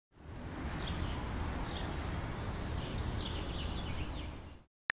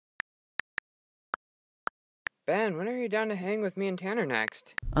Ben, when are you down to hang with me and Tanner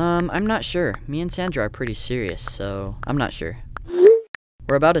next? I'm not sure. Me and Sandra are pretty serious, so I'm not sure.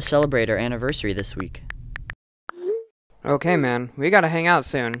 We're about to celebrate our anniversary this week. Okay, man. We gotta hang out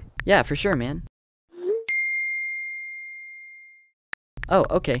soon. Yeah, for sure, man. Oh,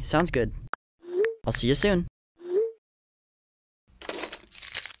 okay. Sounds good. I'll see you soon.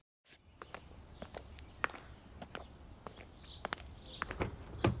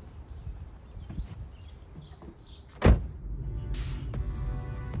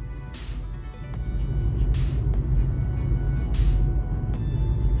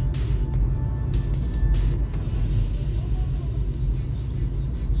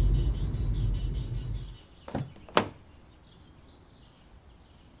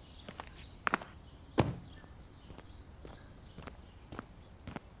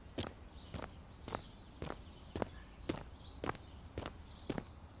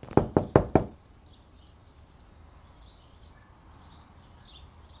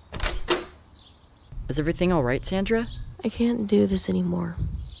 Is everything all right, Sandra? I can't do this anymore.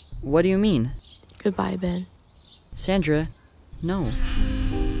 What do you mean? Goodbye, Ben. Sandra, no.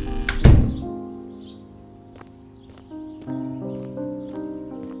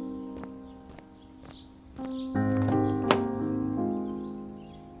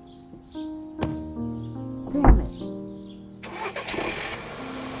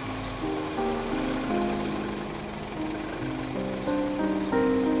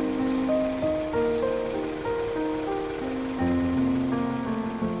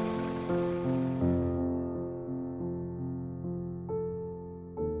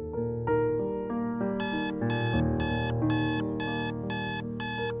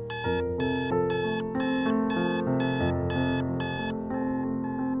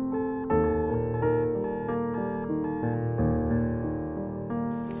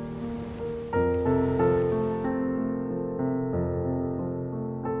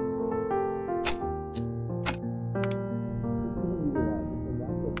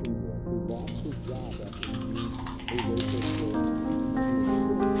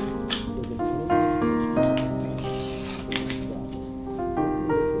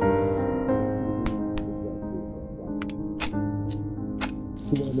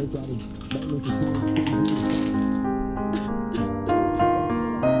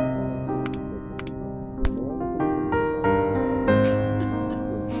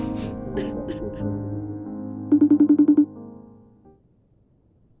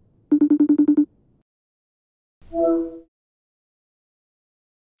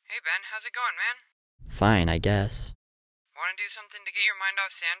 Hey, Ben, how's it going, man? Fine, I guess. Wanna do something to get your mind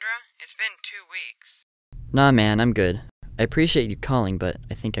off Sandra? It's been 2 weeks. Nah, man, I'm good. I appreciate you calling, but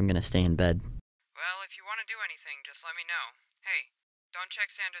I think I'm gonna stay in bed. Well, if you wanna do anything, just let me know. Hey, don't check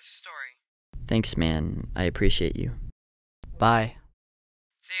Sandra's story. Thanks, man. I appreciate you. Bye.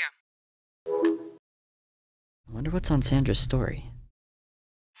 See ya. I wonder what's on Sandra's story.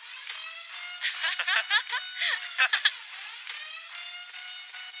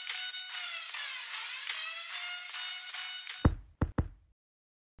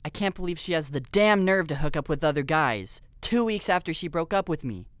 I can't believe she has the damn nerve to hook up with other guys 2 weeks after she broke up with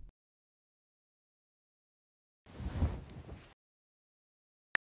me.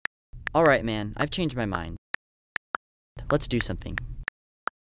 Alright, man, I've changed my mind. Let's do something.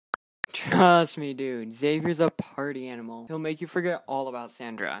 Trust me, dude. Xavier's a party animal. He'll make you forget all about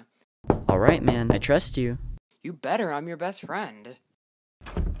Sandra. Alright, man, I trust you. You better. I'm your best friend.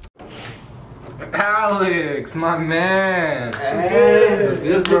 Alex, my man. Hey, it was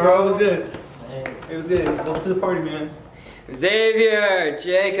good, bro. It was good. It was good. Welcome to the party, man. Xavier,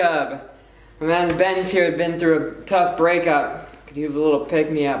 Jacob. My man Ben's here has been through a tough breakup. Could use a little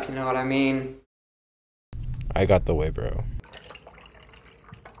pick-me-up, you know what I mean? I got the way, bro.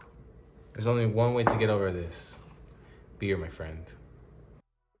 There's only one way to get over this. Be here, my friend.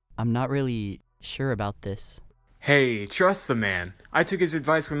 I'm not really sure about this. Hey, trust the man. I took his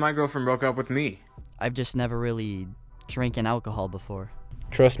advice when my girlfriend broke up with me. I've just never really drinking alcohol before.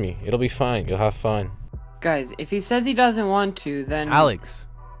 Trust me, it'll be fine. You'll have fun. Guys, if he says he doesn't want to, then... Alex,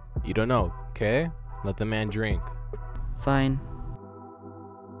 you don't know, okay? Let the man drink. Fine.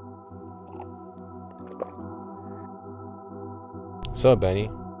 So, Benny,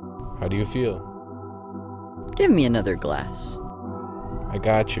 how do you feel? Give me another glass. I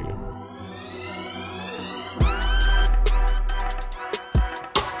got you.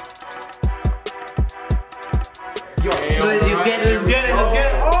 Let's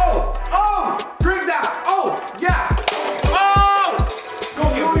get it. Oh! Drink that! Oh! Yeah! Oh!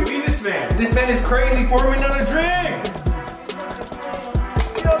 Don't believe this man. This man is crazy. Pour him another drink.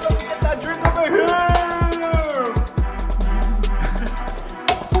 Yo, let me get that drink over here.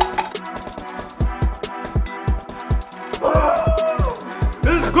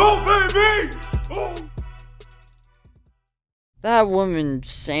 That woman,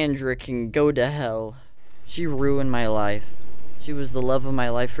 Sandra, can go to hell. She ruined my life. She was the love of my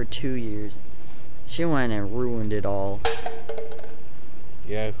life for 2 years. She went and ruined it all.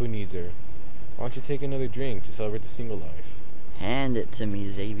 Yeah, who needs her? Why don't you take another drink to celebrate the single life? Hand it to me,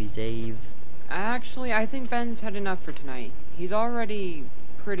 Zave. Actually, I think Ben's had enough for tonight. He's already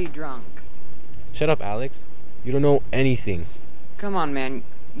pretty drunk. Shut up, Alex. You don't know anything. Come on, man.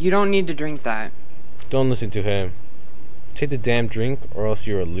 You don't need to drink that. Don't listen to him. Take the damn drink or else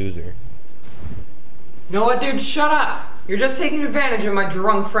you're a loser. You know what, dude? Shut up! You're just taking advantage of my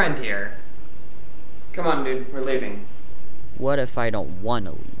drunk friend here. Come on, dude. We're leaving. What if I don't want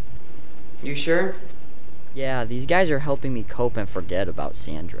to leave? You sure? Yeah, these guys are helping me cope and forget about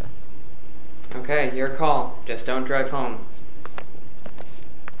Sandra. Okay, your call. Just don't drive home.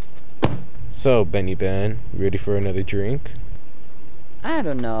 So, Benny Ben, you ready for another drink? I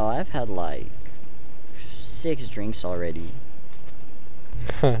don't know, I've had like 6 drinks already.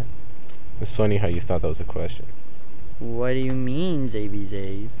 It's funny how you thought that was a question. What do you mean,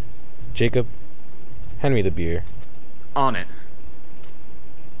 Zave? Jacob, hand me the beer. On it.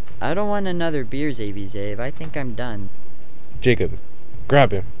 I don't want another beer, Zave. I think I'm done. Jacob,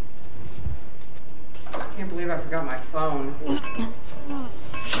 grab him. I can't believe I forgot my phone.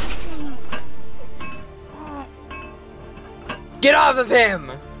 Get off of him!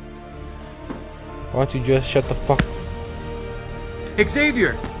 Why don't you just shut the fuck...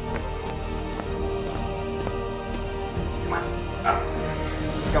 Xavier! Come on.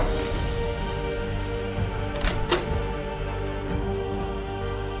 Let's go.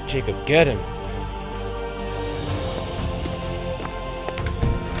 Jacob, get him.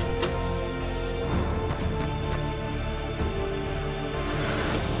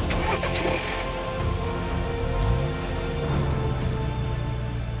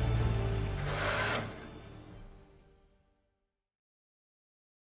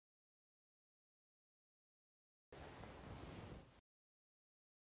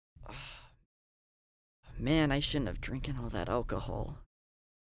 Man, I shouldn't have drinking all that alcohol.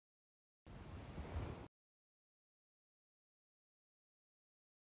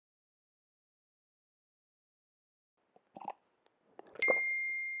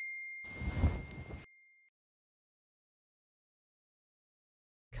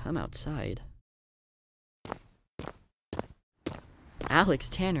 Come outside. Alex,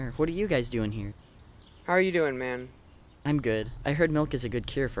 Tanner, what are you guys doing here? How are you doing, man? I'm good. I heard milk is a good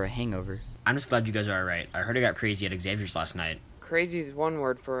cure for a hangover. I'm just glad you guys are alright. I heard I got crazy at Xavier's last night. Crazy is one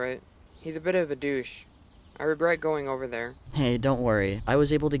word for it. He's a bit of a douche. I regret going over there. Hey, don't worry. I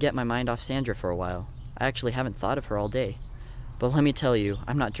was able to get my mind off Sandra for a while. I actually haven't thought of her all day. But let me tell you,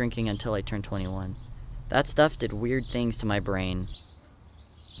 I'm not drinking until I turn 21. That stuff did weird things to my brain.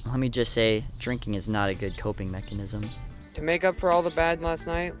 Let me just say, drinking is not a good coping mechanism. To make up for all the bad last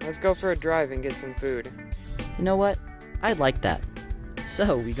night, let's go for a drive and get some food. You know what? I'd like that.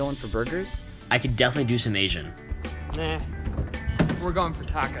 So, we going for burgers? I could definitely do some Asian. Nah. We're going for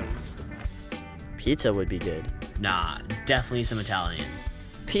tacos. Pizza would be good. Nah, definitely some Italian.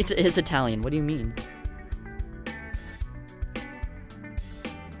 Pizza is Italian, what do you mean?